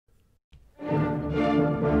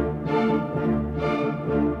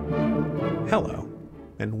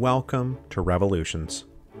and welcome to Revolutions.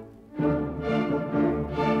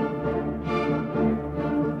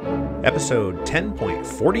 Episode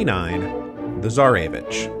 10.49, The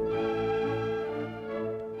Tsarevich.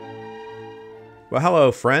 Well,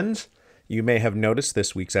 hello, friends. You may have noticed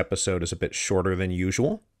this week's episode is a bit shorter than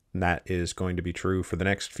usual. And that is going to be true for the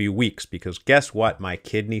next few weeks because guess what? My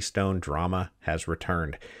kidney stone drama has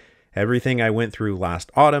returned. Everything I went through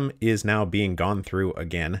last autumn is now being gone through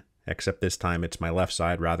again, except this time it's my left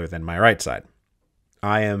side rather than my right side.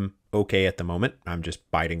 I am okay at the moment. I'm just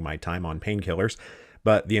biding my time on painkillers,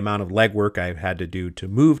 but the amount of legwork I've had to do to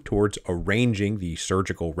move towards arranging the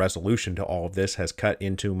surgical resolution to all of this has cut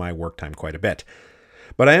into my work time quite a bit.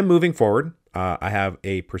 But I am moving forward. I have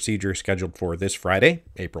a procedure scheduled for this Friday,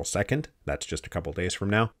 April 2nd. That's just a couple days from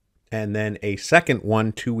now. And then a second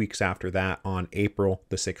one 2 weeks after that on April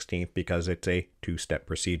the 16th because it's a two-step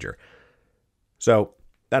procedure. So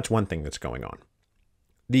that's one thing that's going on.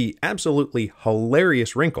 The absolutely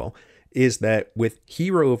hilarious wrinkle is that with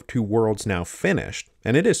Hero of Two Worlds now finished,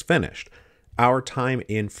 and it is finished, our time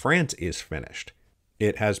in France is finished.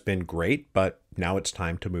 It has been great, but now it's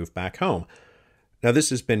time to move back home. Now,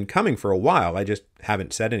 this has been coming for a while. I just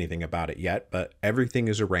haven't said anything about it yet, but everything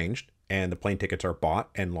is arranged, and the plane tickets are bought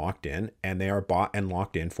and locked in, and they are bought and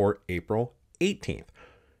locked in for April 18th.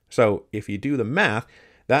 So if you do the math,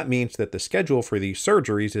 that means that the schedule for these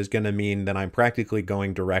surgeries is going to mean that I'm practically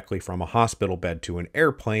going directly from a hospital bed to an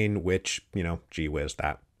airplane, which, gee whiz,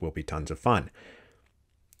 that will be tons of fun.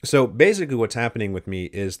 So basically what's happening with me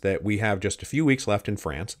is that we have just a few weeks left in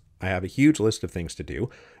France. I have a huge list of things to do,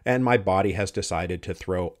 and my body has decided to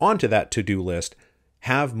throw onto that to-do list,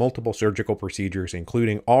 have multiple surgical procedures,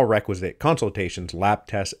 including all requisite consultations, lab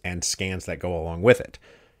tests, and scans that go along with it.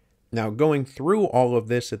 Now, going through all of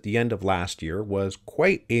this at the end of last year was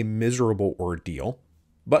quite a miserable ordeal,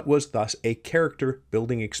 but was thus a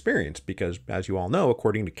character-building experience because, as you all know,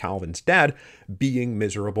 according to Calvin's dad, being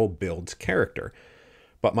miserable builds character.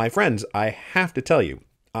 But my friends, I have to tell you,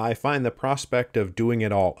 I find the prospect of doing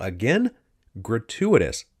it all again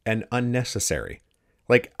gratuitous and unnecessary.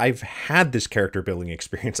 Like, I've had this character building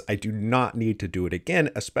experience. I do not need to do it again,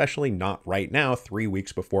 especially not right now, 3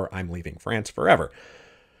 weeks before I'm leaving France forever.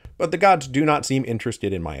 But the gods do not seem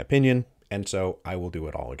interested in my opinion, and so I will do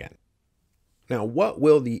it all again. Now, what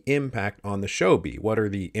will the impact on the show be? What are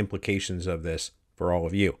the implications of this for all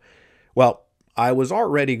of you? Well, I was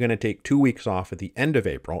already going to take 2 weeks off at the end of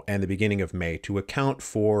April and the beginning of May to account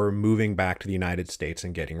for moving back to the United States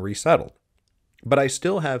and getting resettled. But I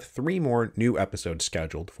still have 3 more new episodes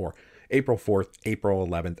scheduled for April 4th, April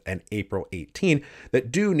 11th, and April 18th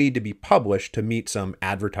that do need to be published to meet some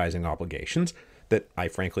advertising obligations that I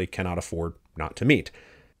frankly cannot afford not to meet.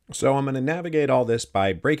 So I'm going to navigate all this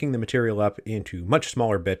by breaking the material up into much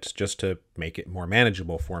smaller bits just to make it more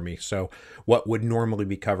manageable for me. So what would normally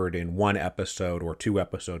be covered in 1 episode or 2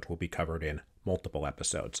 episodes will be covered in multiple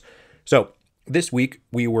episodes. So this week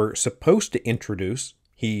we were supposed to introduce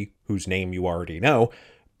He Whose Name You Already Know,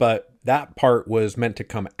 but that part was meant to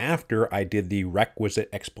come after I did the requisite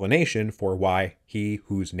explanation for why He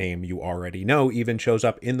Whose Name You Already Know even shows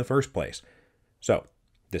up in the first place. So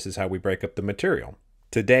this is how we break up the material.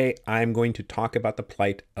 Today, I'm going to talk about the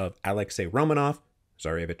plight of Alexei Romanov,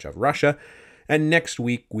 Tsarevich of Russia, and next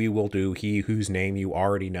week we will do He Whose Name You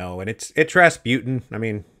Already Know, and it's Rasputin. I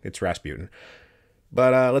mean, it's Rasputin.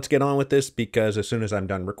 But let's get on with this because as soon as I'm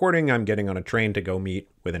done recording, I'm getting on a train to go meet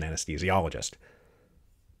with an anesthesiologist.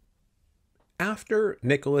 After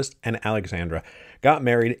Nicholas and Alexandra got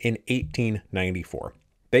married in 1894,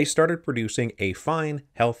 they started producing a fine,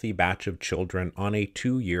 healthy batch of children on a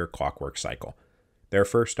 2-year clockwork cycle. Their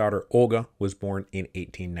first daughter, Olga, was born in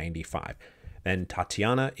 1895, then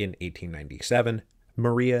Tatiana in 1897,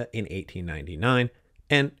 Maria in 1899,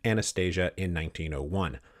 and Anastasia in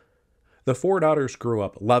 1901. The 4 daughters grew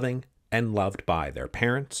up loving and loved by their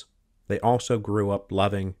parents. They also grew up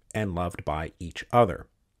loving and loved by each other.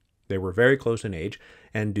 They were very close in age,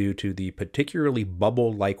 and due to the particularly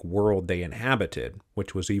bubble-like world they inhabited,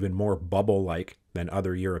 which was even more bubble-like than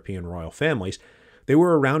other European royal families, they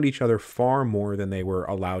were around each other far more than they were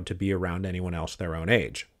allowed to be around anyone else their own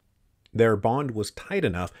age. Their bond was tight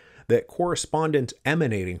enough that correspondence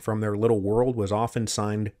emanating from their little world was often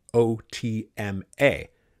signed OTMA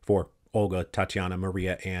for Olga, Tatiana,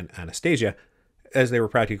 Maria, and Anastasia, as they were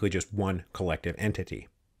practically just one collective entity.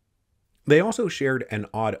 They also shared an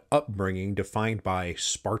odd upbringing defined by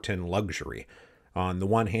Spartan luxury. On the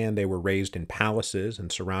one hand, they were raised in palaces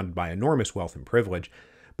and surrounded by enormous wealth and privilege,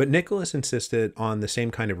 but Nicholas insisted on the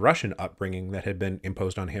same kind of Russian upbringing that had been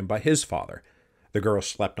imposed on him by his father. The girls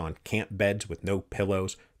slept on camp beds with no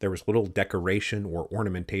pillows, there was little decoration or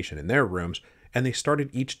ornamentation in their rooms, and they started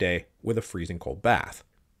each day with a freezing cold bath.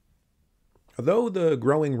 Though the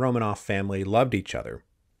growing Romanov family loved each other,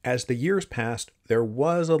 as the years passed, there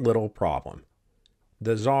was a little problem.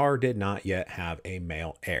 The Tsar did not yet have a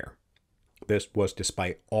male heir. This was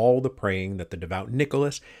despite all the praying that the devout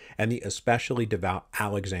Nicholas and the especially devout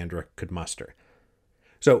Alexandra could muster.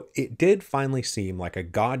 So it did finally seem like a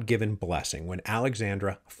God-given blessing when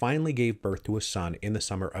Alexandra finally gave birth to a son in the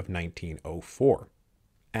summer of 1904.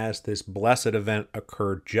 As this blessed event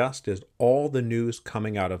occurred just as all the news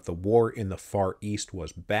coming out of the war in the Far East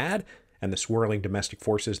was bad, and the swirling domestic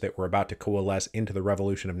forces that were about to coalesce into the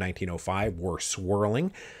revolution of 1905 were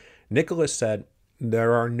swirling, Nicholas said,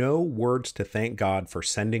 "There are no words to thank God for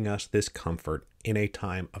sending us this comfort in a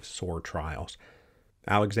time of sore trials."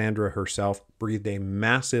 Alexandra herself breathed a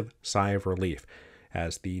massive sigh of relief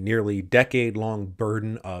as the nearly decade-long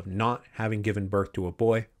burden of not having given birth to a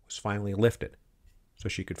boy was finally lifted, so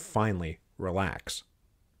she could finally relax.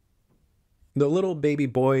 The little baby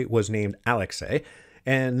boy was named Alexei,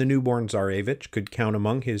 and the newborn Tsarevich could count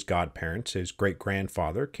among his godparents his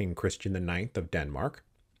great-grandfather, King Christian IX of Denmark,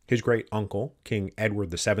 his great-uncle, King Edward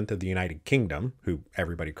VII of the United Kingdom, who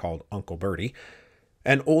everybody called Uncle Bertie,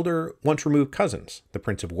 and older, once-removed cousins, the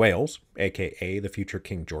Prince of Wales, a.k.a. the future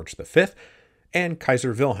King George V, and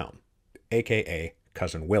Kaiser Wilhelm, a.k.a.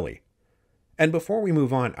 Cousin Willie. And before we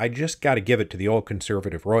move on, I just got to give it to the old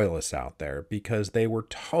conservative royalists out there, because they were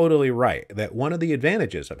totally right that one of the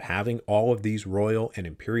advantages of having all of these royal and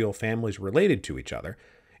imperial families related to each other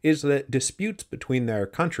is that disputes between their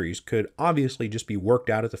countries could obviously just be worked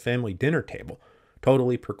out at the family dinner table,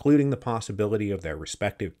 totally precluding the possibility of their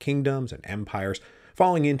respective kingdoms and empires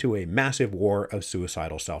falling into a massive war of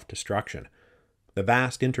suicidal self-destruction. The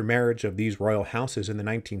vast intermarriage of these royal houses in the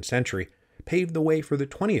 19th century paved the way for the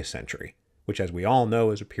 20th century, which, as we all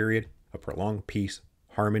know, is a period of prolonged peace,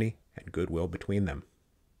 harmony, and goodwill between them.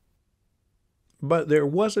 But there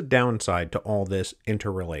was a downside to all this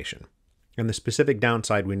interrelation, and the specific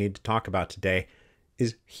downside we need to talk about today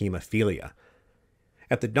is hemophilia.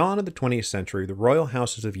 At the dawn of the 20th century, the royal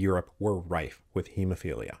houses of Europe were rife with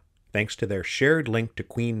hemophilia, thanks to their shared link to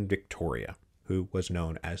Queen Victoria, who was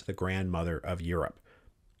known as the Grandmother of Europe.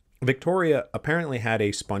 Victoria apparently had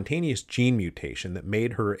a spontaneous gene mutation that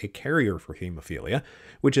made her a carrier for hemophilia,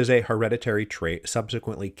 which is a hereditary trait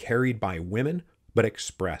subsequently carried by women but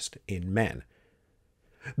expressed in men.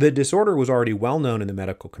 The disorder was already well known in the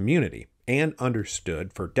medical community and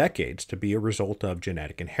understood for decades to be a result of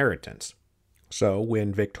genetic inheritance. So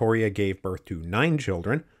when Victoria gave birth to 9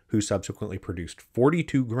 children, who subsequently produced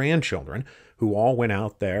 42 grandchildren, who all went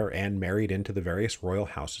out there and married into the various royal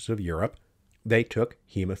houses of Europe, they took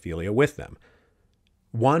hemophilia with them.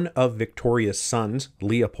 One of Victoria's sons,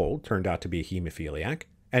 Leopold, turned out to be a hemophiliac,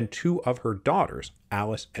 and 2 of her daughters,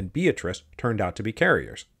 Alice and Beatrice, turned out to be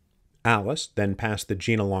carriers. Alice then passed the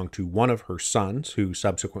gene along to one of her sons, who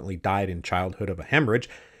subsequently died in childhood of a hemorrhage,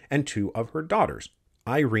 and 2 of her daughters,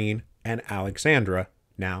 Irene and Alexandra,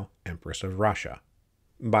 now Empress of Russia.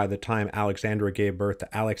 By the time Alexandra gave birth to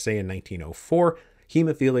Alexei in 1904,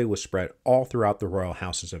 hemophilia was spread all throughout the royal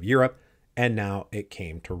houses of Europe, and now it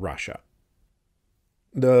came to Russia.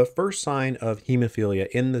 The first sign of hemophilia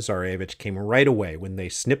in the Tsarevich came right away when they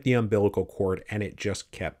snipped the umbilical cord and it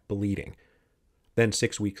just kept bleeding. Then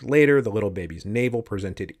 6 weeks later, the little baby's navel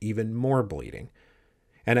presented even more bleeding.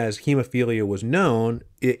 And as hemophilia was known,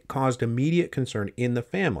 it caused immediate concern in the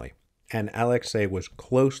family, and Alexei was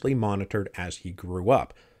closely monitored as he grew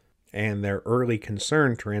up, and their early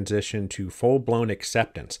concern transitioned to full-blown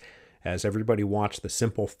acceptance as everybody watched the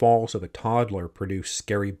simple falls of a toddler produce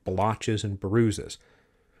scary blotches and bruises.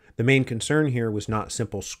 The main concern here was not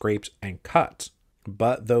simple scrapes and cuts,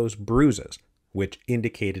 but those bruises, which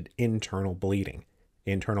indicated internal bleeding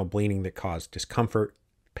that caused discomfort,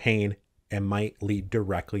 pain, and might lead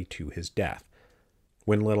directly to his death.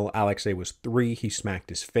 When little Alexei was 3, he smacked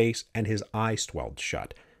his face and his eye swelled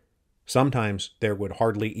shut. Sometimes there would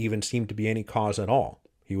hardly even seem to be any cause at all.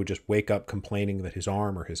 He would just wake up complaining that his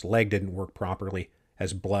arm or his leg didn't work properly,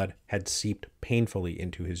 as blood had seeped painfully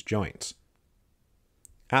into his joints.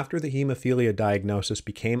 After the hemophilia diagnosis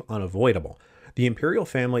became unavoidable, the imperial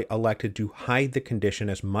family elected to hide the condition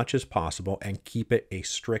as much as possible and keep it a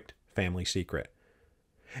strict family secret.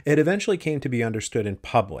 It eventually came to be understood in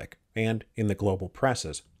public and in the global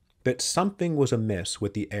presses that something was amiss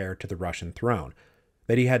with the heir to the Russian throne,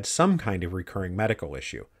 that he had some kind of recurring medical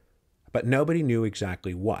issue, but nobody knew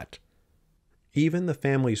exactly what. Even the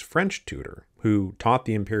family's French tutor, who taught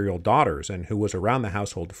the imperial daughters and who was around the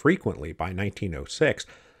household frequently by 1906,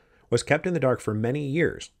 was kept in the dark for many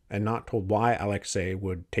years and not told why Alexei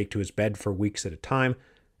would take to his bed for weeks at a time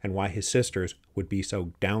and why his sisters would be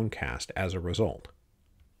so downcast as a result.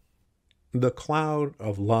 The cloud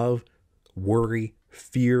of love, worry,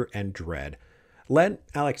 fear, and dread led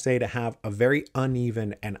Alexei to have a very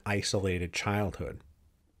uneven and isolated childhood.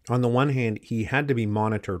 On the one hand, he had to be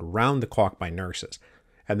monitored round the clock by nurses,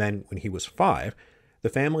 and then when he was 5, the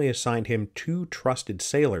family assigned him 2 trusted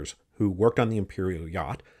sailors who worked on the Imperial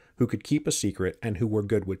yacht, who could keep a secret and who were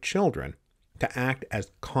good with children, to act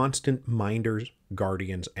as constant minders,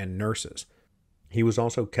 guardians, and nurses. He was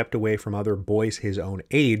also kept away from other boys his own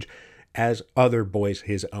age, as other boys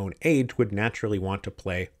his own age would naturally want to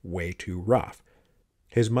play way too rough.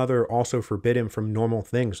 His mother also forbid him from normal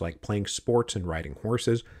things like playing sports and riding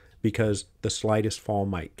horses, because the slightest fall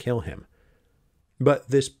might kill him. But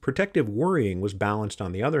this protective worrying was balanced,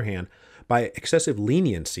 on the other hand, by excessive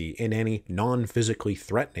leniency in any non-physically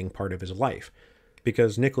threatening part of his life,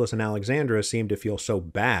 because Nicholas and Alexandra seemed to feel so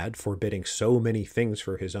bad forbidding so many things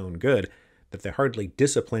for his own good that they hardly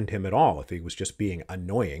disciplined him at all if he was just being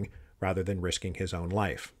annoying rather than risking his own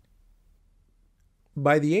life.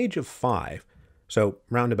 By the age of 5, so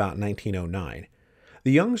round about 1909,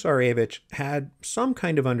 the young Tsarevich had some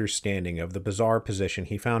kind of understanding of the bizarre position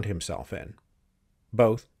he found himself in.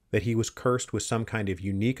 Both that he was cursed with some kind of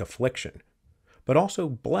unique affliction, but also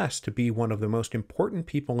blessed to be one of the most important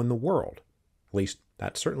people in the world. At least,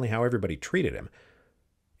 that's certainly how everybody treated him.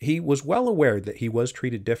 He was well aware that he was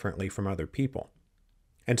treated differently from other people.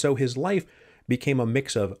 And so his life became a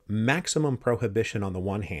mix of maximum prohibition on the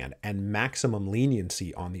one hand and maximum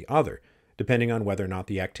leniency on the other, depending on whether or not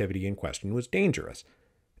the activity in question was dangerous.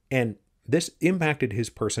 And this impacted his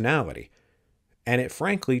personality, and it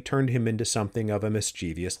frankly turned him into something of a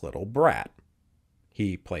mischievous little brat.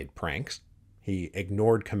 He played pranks. He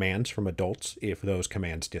ignored commands from adults if those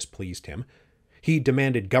commands displeased him. He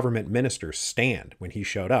demanded government ministers stand when he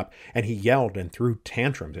showed up, and he yelled and threw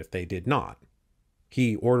tantrums if they did not.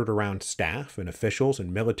 He ordered around staff and officials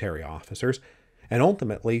and military officers, and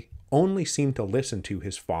ultimately only seemed to listen to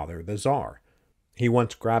his father, the Tsar. He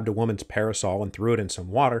once grabbed a woman's parasol and threw it in some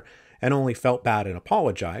water, and only felt bad and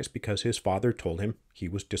apologized because his father told him he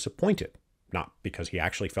was disappointed, not because he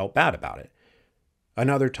actually felt bad about it.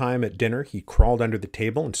 Another time at dinner, he crawled under the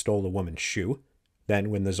table and stole a woman's shoe. Then,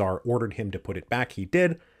 when the Tsar ordered him to put it back, he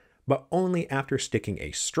did, but only after sticking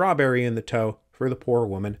a strawberry in the toe for the poor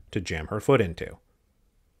woman to jam her foot into.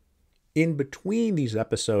 In between these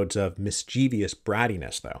episodes of mischievous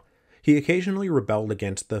brattiness, though, he occasionally rebelled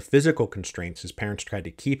against the physical constraints his parents tried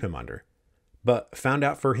to keep him under, but found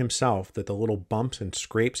out for himself that the little bumps and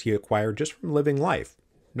scrapes he acquired just from living life,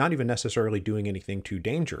 not even necessarily doing anything too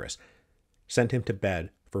dangerous, sent him to bed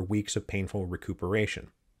for weeks of painful recuperation.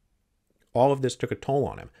 All of this took a toll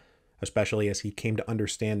on him, especially as he came to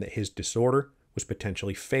understand that his disorder was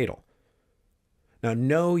potentially fatal. Now,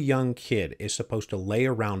 no young kid is supposed to lay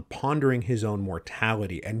around pondering his own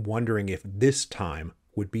mortality and wondering if this time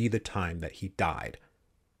would be the time that he died.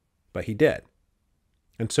 But he did.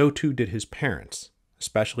 And so too did his parents,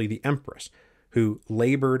 especially the Empress, who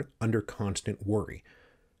labored under constant worry.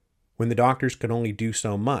 When the doctors could only do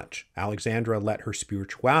so much, Alexandra let her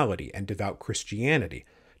spirituality and devout Christianity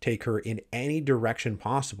take her in any direction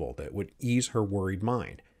possible that would ease her worried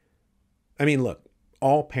mind. I mean, look,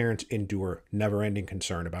 all parents endure never-ending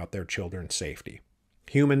concern about their children's safety.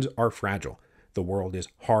 Humans are fragile. The world is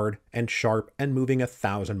hard and sharp and moving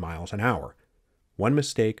 1,000 miles an hour. One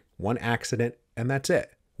mistake, one accident, and that's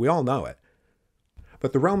it. We all know it.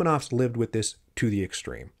 But the Romanovs lived with this to the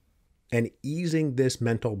extreme. And easing this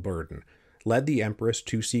mental burden led the Empress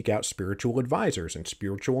to seek out spiritual advisors and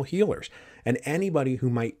spiritual healers, and anybody who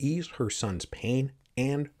might ease her son's pain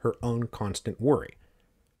and her own constant worry.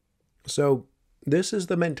 So, this is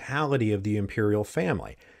the mentality of the imperial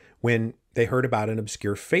family when they heard about an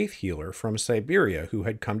obscure faith healer from Siberia who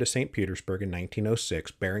had come to St. Petersburg in 1906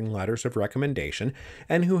 bearing letters of recommendation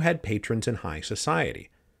and who had patrons in high society.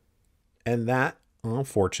 And that,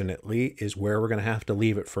 unfortunately, is where we're going to have to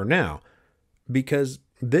leave it for now, because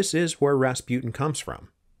this is where Rasputin comes from.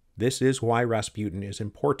 This is why Rasputin is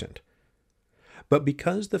important. But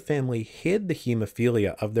because the family hid the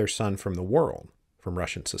hemophilia of their son from the world, from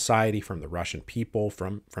Russian society, from the Russian people,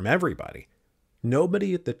 from everybody,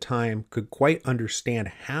 nobody at the time could quite understand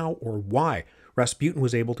how or why Rasputin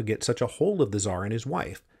was able to get such a hold of the Tsar and his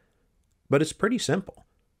wife. But it's pretty simple.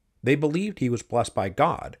 They believed he was blessed by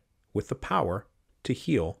God with the power to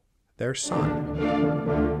heal their son.